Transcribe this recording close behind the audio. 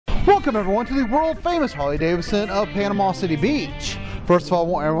Welcome everyone to the world famous Harley-Davidson of Panama City Beach. First of all, I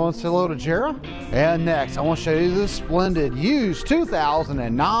want everyone to say hello to Jara. And next, I want to show you this splendid used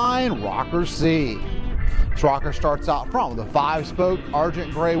 2009 Rocker C. This rocker starts out front with a 5-spoke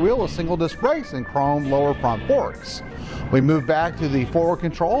argent gray wheel with single disc brakes and chrome lower front forks. We move back to the forward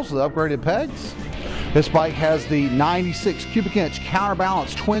controls with upgraded pegs. This bike has the 96 cubic inch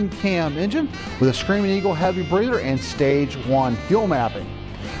counterbalanced twin cam engine with a Screaming Eagle heavy breather and stage 1 fuel mapping.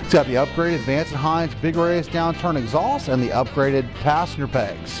 It's got the upgraded Vance And Hines big race downturn exhaust and the upgraded passenger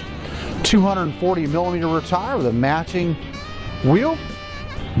pegs. 240mm rear tire with a matching wheel,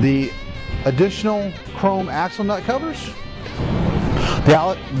 the additional chrome axle nut covers,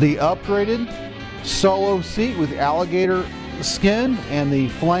 the upgraded solo seat with Alligator skin and the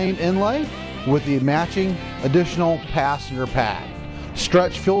flame inlay with the matching additional passenger pad,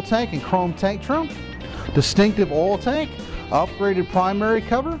 stretch fuel tank and chrome tank trim, distinctive oil tank, upgraded primary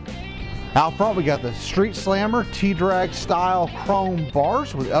cover. Out front we got the Street Slammer T-Drag style chrome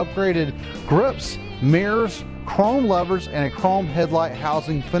bars with upgraded grips, mirrors, chrome levers, and a chrome headlight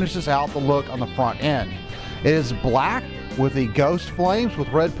housing finishes out the look on the front end. It is black with the ghost flames with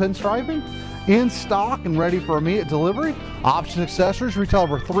red pinstriping, in stock and ready for immediate delivery. Option accessories retail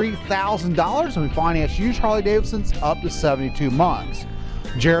over $3,000 and we finance used Harley-Davidsons up to 72 months.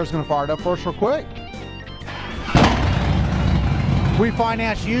 Jared's going to fire it up first real quick. We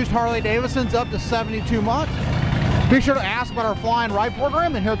finance used Harley-Davidsons up to 72 months. Be sure to ask about our Flying Ride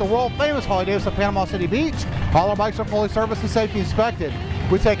program, and here at the world famous Harley-Davidson Panama City Beach, all our bikes are fully serviced and safety inspected.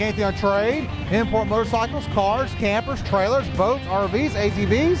 We take anything on trade, import motorcycles, cars, campers, trailers, boats, RVs,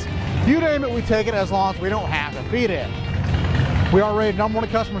 ATVs. You name it, we take it as long as we don't have to beat it. We are rated #1 in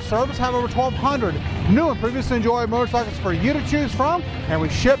customer service, have over 1,200 new and previously enjoyed motorcycles for you to choose from, and we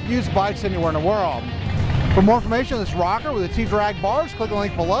ship used bikes anywhere in the world. For more information on this rocker with the T-Drag bars, click the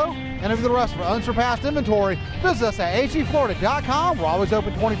link below. And for the rest of our unsurpassed inventory, visit us at hgflorida.com. We're always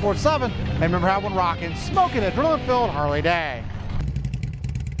open 24/7. And remember, have one rocking, smoking, adrenaline-filled Harley day.